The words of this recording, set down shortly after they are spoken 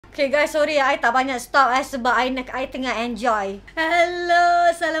Okay guys, sorry I tak banyak stop sebab I tengah enjoy. Hello,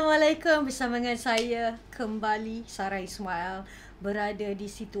 Assalamualaikum. Bersama dengan saya kembali Sarah Ismail, berada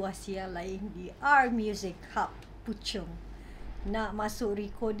di situasi yang lain di R Music Hub Puchong. Nak masuk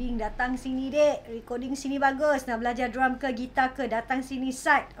recording, datang sini dek. Recording sini bagus. Nak belajar drum ke, gitar ke, datang sini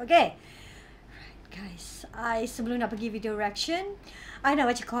side. Okay. Right guys, sebelum nak pergi video reaction, I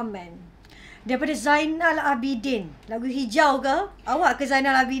nak baca komen daripada Zainal Abidin. Lagu hijau ke? Awak ke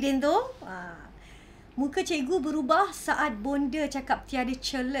Zainal Abidin tu? Muka cikgu berubah saat bonda cakap tiada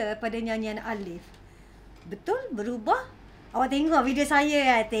celah pada nyanyian Alif. Betul? Berubah? Awak tengok video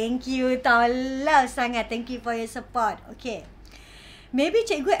saya. Thank you. Love sangat. Thank you for your support. Okay. Maybe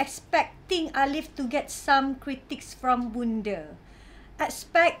cikgu expecting Alif to get some critics from bunda.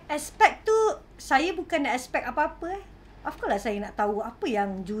 Expect tu, saya bukan nak expect apa-apa. Of course lah saya nak tahu apa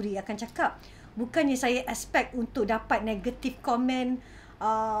yang juri akan cakap. Bukannya saya expect untuk dapat negatif komen.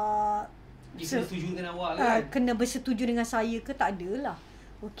 Dia setuju dengan awak lah kan? Kena bersetuju dengan saya ke, tak adalah.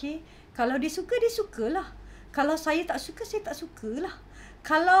 Okay. Kalau dia suka, dia sukalah. Kalau saya tak suka, saya tak sukalah.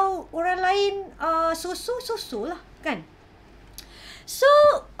 Kalau orang lain so-so lah kan. So,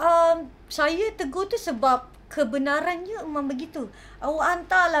 saya tegur tu sebab kebenarannya memang begitu. Awak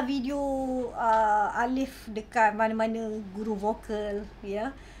hantarlah video Alif dekat mana-mana guru vokal,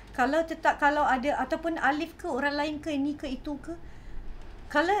 ya. Kalau ada ataupun Alif ke orang lain ke, ini ke itu ke,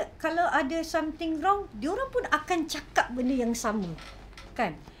 kalau ada something wrong, diorang pun akan cakap benda yang sama,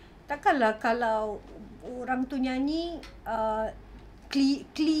 kan? Takkanlah kalau orang tu nyanyi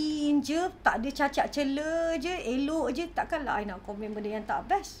clean je, tak ada cacat celah je, elok je, takkanlah I nak komen benda yang tak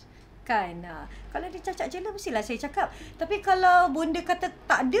best. Kan. Kalau dia cacat celah mestilah saya cakap. Tapi kalau bonda kata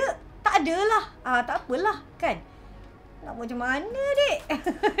tak ada lah. Tak apalah kan. Nak buat macam mana dek?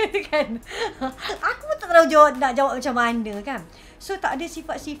 Kan. Aku pun tak tahu nak jawab macam mana kan. So tak ada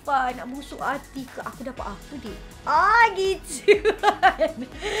sifat-sifat nak busuk hati ke aku dapat apa dek. Gitu.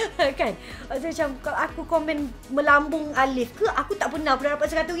 Kan. Macam kalau aku komen melambung Alif ke, aku tak pernah dapat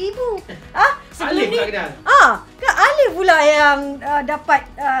 100,000. Sebelum Alif ni kan Alif pula yang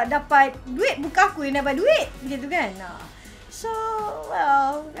dapat duit, bukan aku yang dapat duit gitu kan. So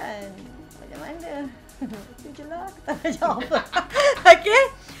well kan, macam mana? Itu je lah, aku tak nak jawab.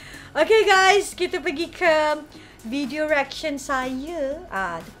 Okay guys, kita pergi ke video reaction saya.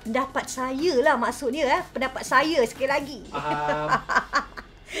 Pendapat saya lah maksudnya. Pendapat saya sekali lagi.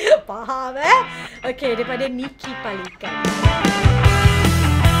 Faham Okay, daripada Nikki Palikan.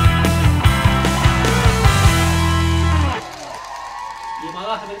 Dia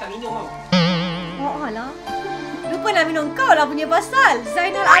marah sampai tak minum tau. Alah. Lupa nak minum, kau lah punya pasal.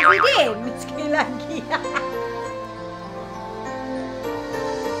 Zainal Abidin. Sekali lagi.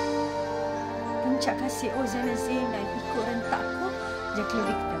 Puncak kasih. Oh, Zainal ikut rentakku. Jaki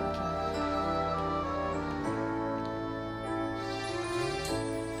lirik kita.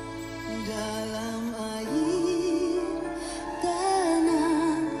 Dalam air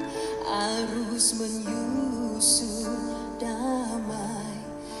tenang arus menyusun damai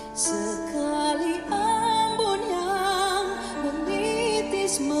sekali embun yang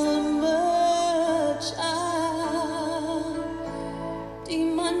menitis memecah di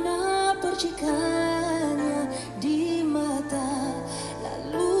mana percikannya di mata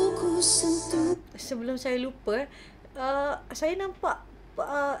lalu ku sentuh. Sebelum saya lupa, saya nampak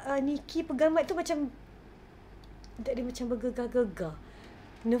Nikki pegang mic tu macam dia macam bergegar-gegar.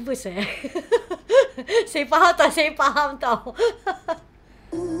 Nervous Saya faham tau.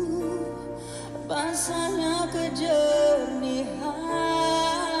 Basahnya kejernihan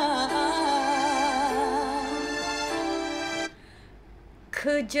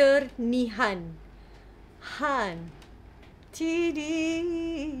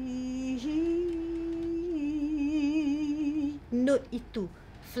note itu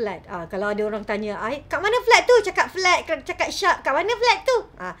flat. Kalau ada orang tanya, kat mana flat tu? Cakap flat, cakap sharp. Kat mana flat tu?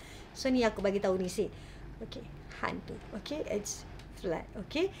 So ni aku bagi tahu ni sikit. Okay, han tu. Okay, it's flat.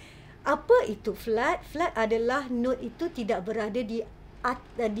 Okay. Apa itu flat? Flat adalah note itu tidak berada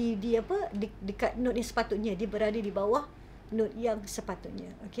dekat note yang sepatutnya. Dia berada di bawah note yang sepatutnya.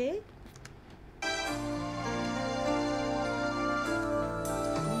 Okay.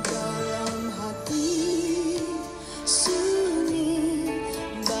 dalam hati sunyi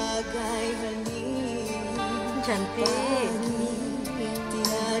bagai hening Cantik.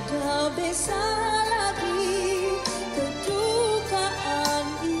 tiada besa lagi kedukaan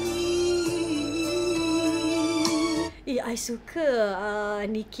ini. I suka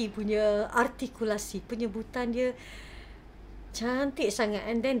Nikki punya artikulasi, penyebutan dia cantik sangat.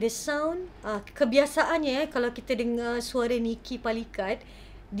 And then the sound, kebiasaannya kalau kita dengar suara Nikki Palikat,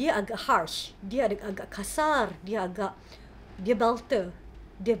 dia agak harsh, dia agak kasar, dia belter.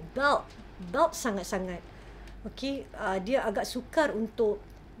 Dia belt sangat-sangat. Okay, dia agak sukar untuk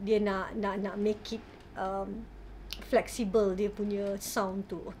dia nak make it flexible dia punya sound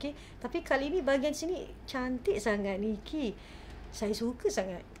tu. Okay, tapi kali ni bahagian sini cantik sangat Nikki. Saya suka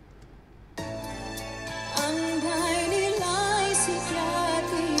sangat. Andai nilai setia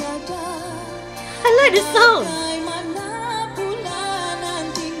tiada, I like the sound. bagaimana pula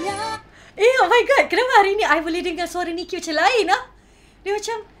nantinya. Oh my god, kenapa hari ni I boleh dengar suara Nikki macam lain ah? Dia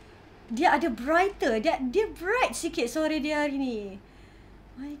macam dia ada brighter. Dia bright sikit suara dia hari ni.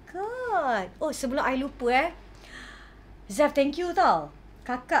 My god. Oh, sebelum I lupa Zaf, thank you tau.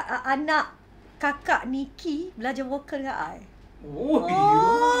 Anak kakak Nikki belajar vokal dengan I.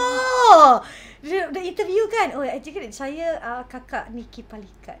 Oh. Dia interview kan. Oh, actually saya kakak Nikki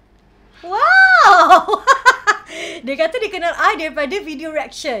Palikat. Wow. Dia kata dia kenal I daripada video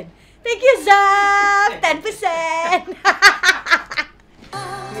reaction. Thank you Zaf. 10%.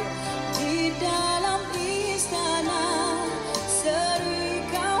 Di dalam istana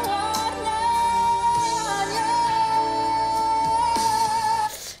serika warnanya.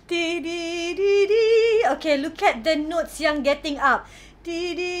 Okay, look at the notes yang getting up.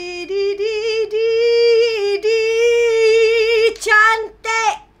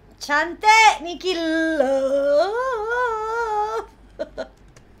 Cantik. Cantik Nikki love.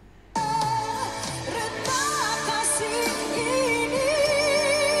 Retak kasih ini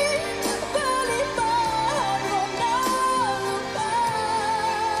berlimpah ronda lupa.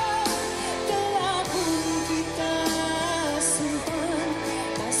 Telah pun kita simpan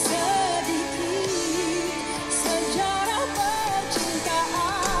tak sedikit sejarah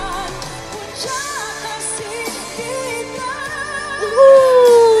percintaan, puncak kasih kita.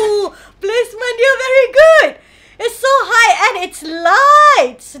 Placement dia very good. It's so high and it's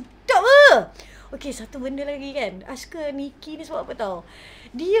light. Sedap ke? Okay, satu benda lagi kan. I suka Nikki ni sebab apa tau?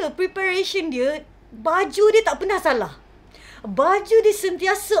 Dia, preparation dia, baju dia tak pernah salah. Baju dia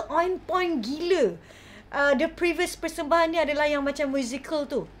sentiasa on point gila. The previous persembahan dia adalah yang macam musical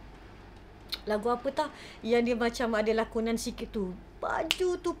tu. Lagu apa tau? Yang dia macam ada lakonan sikit tu.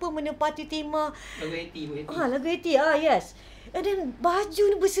 Baju tu pun menepati tema. Lagu 80. Lagu 80. Yes. And then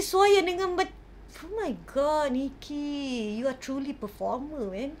baju ni bersesuaian dengan oh my god, Nikki, you are truly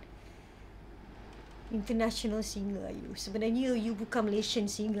performer, man. International singer are you. Sebenarnya you bukan Malaysian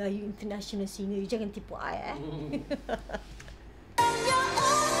singer, you international singer. You jangan tipu I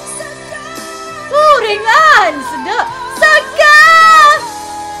Oh, ringan, sedap. Segar.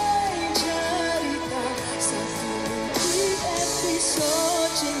 Cerita satu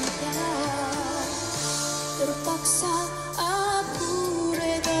episode cinta, terpaksa aku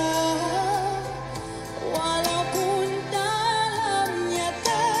reda, walaupun dalam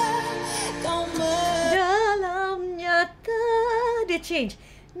nyata kau Dalam nyata dia change.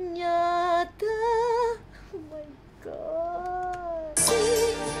 Nyata. Oh my god.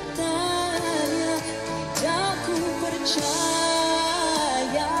 masih tanya, tidak ku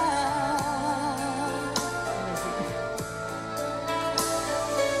percaya.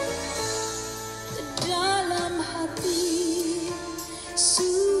 Dalam hati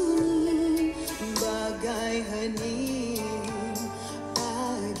sunyi bagai hening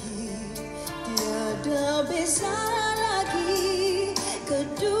pagi, tiada beza lagi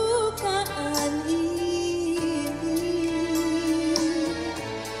kedukaan ini.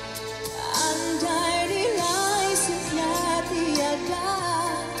 Andai nilai setia tiada,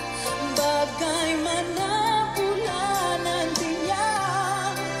 bagaimana pula nantinya.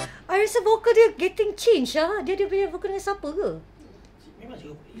 I rasa vokal dia getting change Dia punya vokal dengan siapa ke? Memang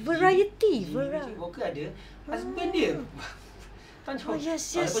cakap Variety. vokal ada. Husband dia. Oh,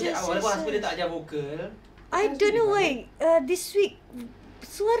 yes. Walaupun husband dia tak ajar vokal. I don't know why this week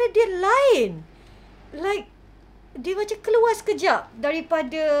suara dia lain. Like dia macam keluar sekejap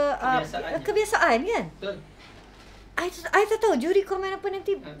daripada kebiasaan kan? Betul. I tak tahu juri komen apa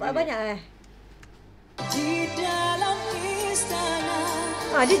nanti banyak Di dalam istana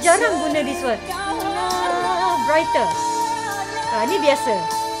dia jarang guna this one. Brighter. Ni biasa.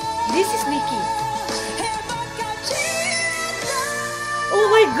 This is Nikki. hebatkah cinta.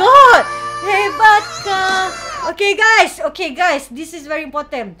 Oh my god. Hebatkah. Okay guys, this is very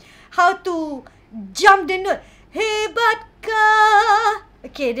important. How to jump the note. Hebatkah.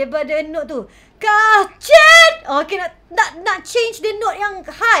 Okay, daripada note tu. Kacet. Okay, nak change the note yang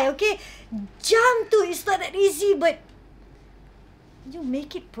high. Okay, jump tu it's not that easy, but you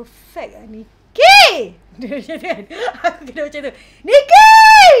make it perfect, Nikki. Aku kena macam tu. Nikki,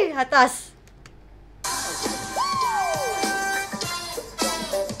 atas.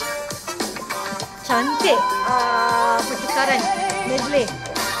 cantik. Pertukaran medley.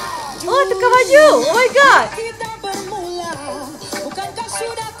 Oh, tukar baju. Oh my god. Kita bermula, bukankah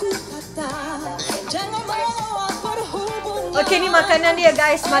sudah ku kata, jangan bawa perhubungan. Okay, ni makanan dia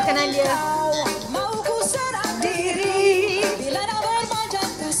guys, makanan dia. Mau ku serah diri bila dah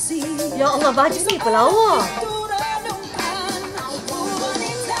berpanjang kasih. Ya Allah, baju ni pelawak. Ku renungkan, ku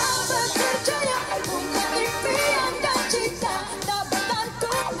wanita bekerjaya, bukan impian dan cita, tak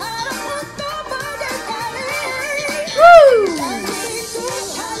bergantung harap untuk berdekali. Janjiku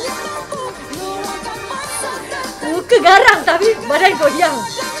hanya mampu luangkan masa depan. Muka garang tapi badan goyang.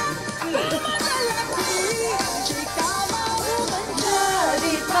 Jika mau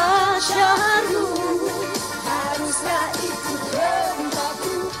menjadi pacarmu, haruslah ikut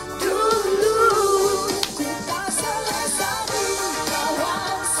rentakku dulu. Ku tak selesai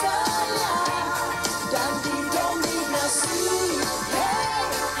kawan salah dan didominasi. Hey,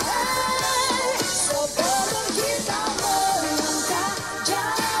 hey, sebelum kita melangkah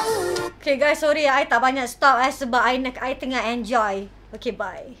jauh. Okay guys, sorry I tak banyak stop sebab I tengah enjoy. Okay,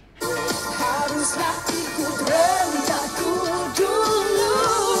 bye. Haruslah ikut rentakku dulu.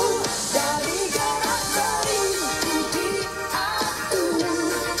 Dari gerak mengikuti aku,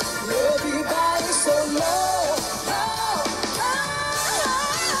 lebih baik solo.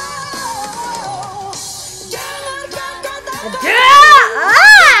 Jangankan kata-kata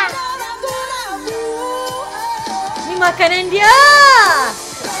ragu-ragu. Ni makanan dia.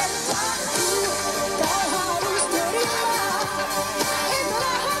 Kau harus terima,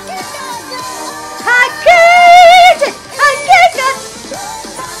 itulah hakikatnya. Hakikat.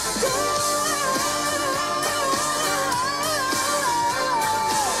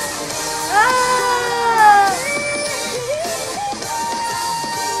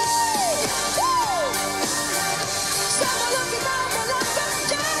 Sebelum kita melangkah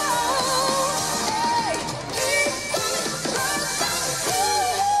jauh,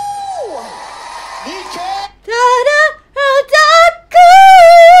 Tada, rentakku.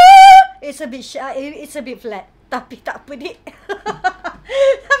 It's a bit flat. Tapi tak apa, Dik.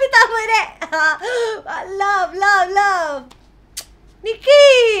 Tapi tak apa, Dek. Love.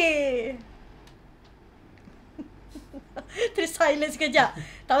 Nikki. Terus silence sekejap.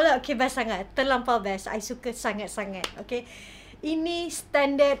 Tahu tak, okay, best sangat. Terlampau best. I suka sangat-sangat. Okay. Ini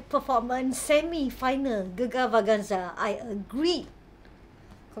standard performance semi-final Gegar Vaganza. I agree.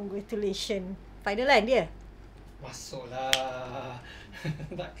 Congratulations. Final line dia. Masuklah.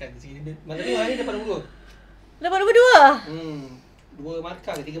 Takkan sini. Mana dua ni dapat nombor 2? Dapat nombor 2. 2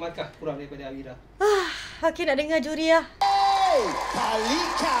 markah ke 3 markah kurang daripada Awira. Okay, nak dengar juri lah.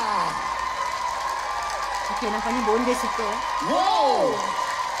 Palika. Okay, nampaknya bonda suka. Wow.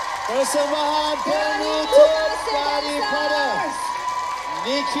 Persembahan penutup daripada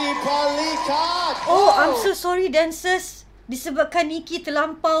Nikki Palika. Oh, I'm so sorry dancers. Disebabkan Nikki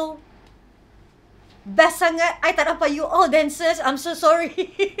terlampau best sangat, I tak dapat you all dancers. I'm so sorry.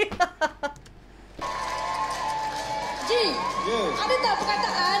 Ji, Ya. ada tak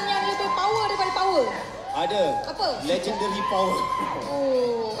perkataan yang lebih power daripada power? Ada. Apa? Legendary power.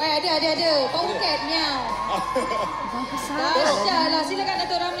 Oh, ada. PUNCAK miau. Dahsyatlah. Silakan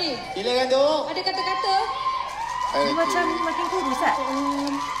Dato' Ramli. Silakan Dok. Ada kata-kata? Dia macam makin kurus tak?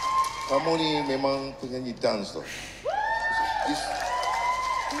 Kamu ni memang penyanyi dance tau.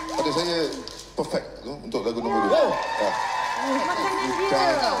 Pada saya perfect tu untuk lagu nombor 2. Makanan You dia.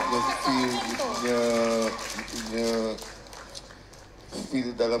 dance, you feel, you punya feel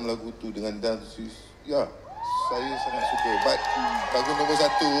dalam lagu tu dengan dance. Ya, saya sangat suka. But lagu nombor 1,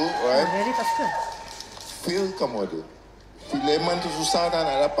 right? Very tak suka. Feel kamu ada. Feel Leman tu susah tak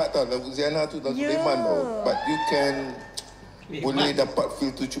nak dapat tau. Lagu Ziana tu lagu Leman tau. But you can boleh dapat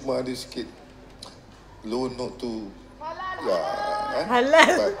feel tu, cuma ada sikit low note tu. Ya, kan?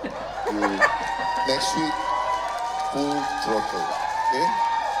 Halal. But you, next week full throttle. Okay?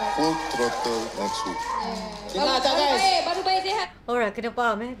 Full throttle next week. Dengar tak guys? Baru baik sihat. Alright, kena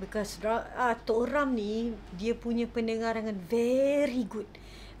faham because Tok Ram ni dia punya pendengaran very good.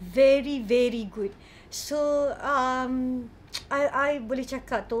 Very good. So I boleh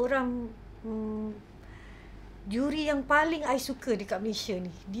cakap Tok Ram juri yang paling I suka dekat Malaysia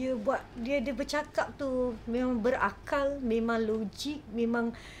ni. Dia bercakap tu memang berakal, memang logik,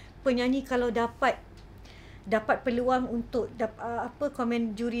 memang penyanyi kalau dapat peluang untuk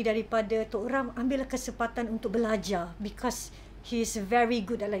komen juri daripada Tok Ram, ambillah kesempatan untuk belajar because he is very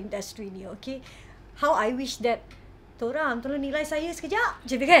good dalam industri ni. Okay, how I wish that Tok Ram tolong nilai saya sekejap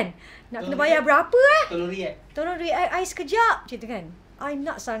macam tu kan. Nak kena bayar berapa Tolong react. tolong react I sekejap macam tu kan. I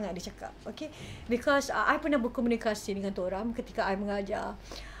nak sangat dia cakap. Okay, because I pernah berkomunikasi dengan Tok Ram ketika I mengajar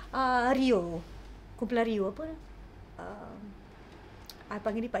Rio kumpulan Rio apa? I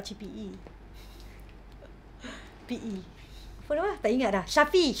panggil dia Pakcik PE. PE. Apa nama? Tak ingat dah.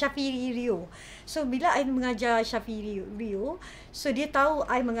 Syafi Rio. So bila I mengajar Syafi Rio, so dia tahu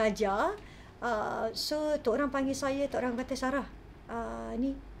I mengajar. So tok orang panggil saya, tok orang kata Sarah,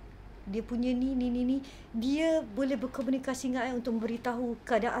 ni dia punya ni dia boleh berkomunikasi dengan I untuk memberitahu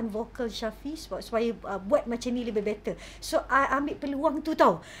keadaan vokal Syafi supaya buat macam ni lebih better. So I ambil peluang tu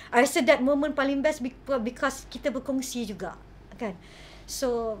tau. I rasa that moment paling best because kita berkongsi juga kan.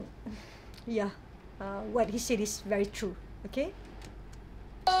 So yeah, what he said is very true. Okay.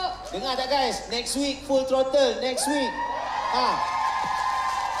 Dengar tak guys? Next week full throttle. Next week.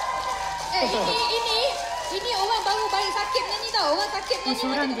 Ini orang baru balik sakit nyanyi tau. Orang sakit nyanyi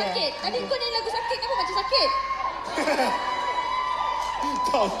macam sakit. Tadi kau nyanyi lagu sakit, kenapa macam sakit?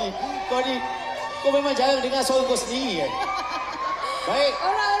 Kau memang jarang dengar suara kau sendiri kan? Baik.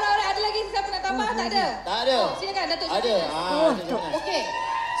 Alright. Ada lagi siapa nak tambah? Tak ada? Tak ada. Silakan Datuk. Ada. Okey.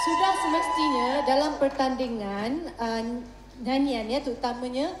 Sudah semestinya dalam pertandingan nyanyian ya,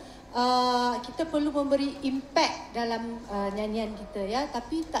 terutamanya kita perlu memberi impact dalam nyanyian kita ya,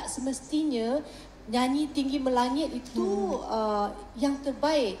 tapi tak semestinya nyanyi tinggi melangit itu yang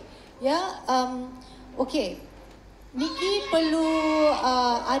terbaik ya. Okey, Nikki perlu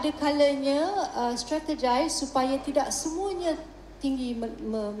ada kalanya strategize supaya tidak semuanya tinggi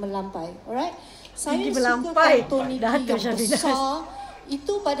melampai. Alright, saya suka tonton Nikki yang besar.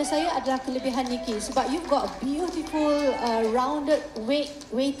 Itu pada saya adalah kelebihan Nikki sebab you've got a beautiful rounded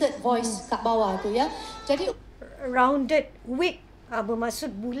weighted voice kat bawah tu ya. Jadi rounded weight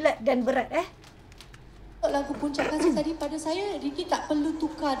bermaksud bulat dan berat lagu Puncak Kasih tadi pada saya Nikki tak perlu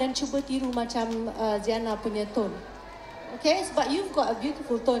tukar dan cuba tiru macam Ziana punya tone. Okay, sebab you've got a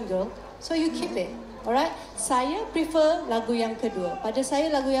beautiful tone girl, so you keep it. Alright, saya prefer lagu yang kedua. Pada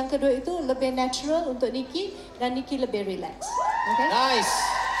saya lagu yang kedua itu lebih natural untuk Nikki dan Nikki lebih relax. Okay? Nice.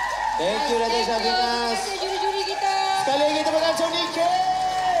 Thank you Datuk Syafinas. Terima kasih juri-juri kita. Sekali lagi terima kasih Nikki.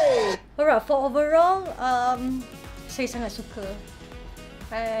 Alright, for overall saya sangat suka.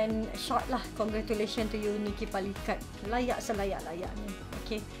 And short lah, congratulations to you Nikki Palikat. Layak selayak-layaknya.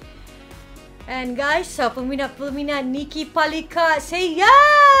 Okay. And guys, peminat-peminat Nikki Palikat, say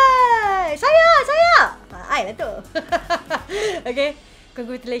yes! Saya! I lah tu. Okay.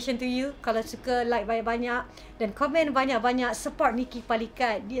 Congratulations to you. Kalau suka, like banyak-banyak. Dan komen banyak-banyak. Support Nikki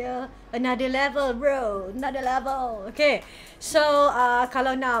Palikat. Dia another level bro. Another level. Okay. So,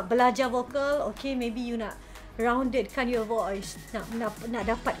 kalau nak belajar vokal, okay, maybe you nak roundedkan your voice, nak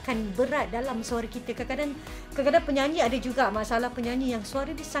dapatkan berat dalam suara kita. Kadang-kadang penyanyi ada juga masalah penyanyi yang suara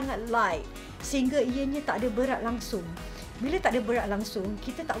dia sangat light sehingga ianya tak ada berat langsung. Bila tak ada berat langsung,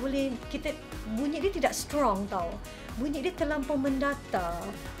 kita tak boleh, bunyi dia tidak strong tau. Bunyi dia terlampau mendatar,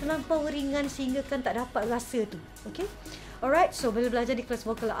 terlampau ringan sehingga kan tak dapat rasa tu. Okay? Alright, so bila belajar di kelas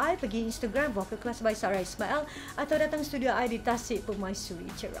vokal I, pergi Instagram Vokal Class by Sarah Ismail atau datang studio I di 𝗙𝟴𝗕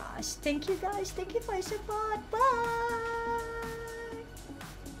Ceras. Thank you guys, thank you for your support. Bye.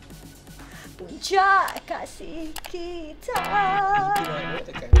 Puncak kasih kita.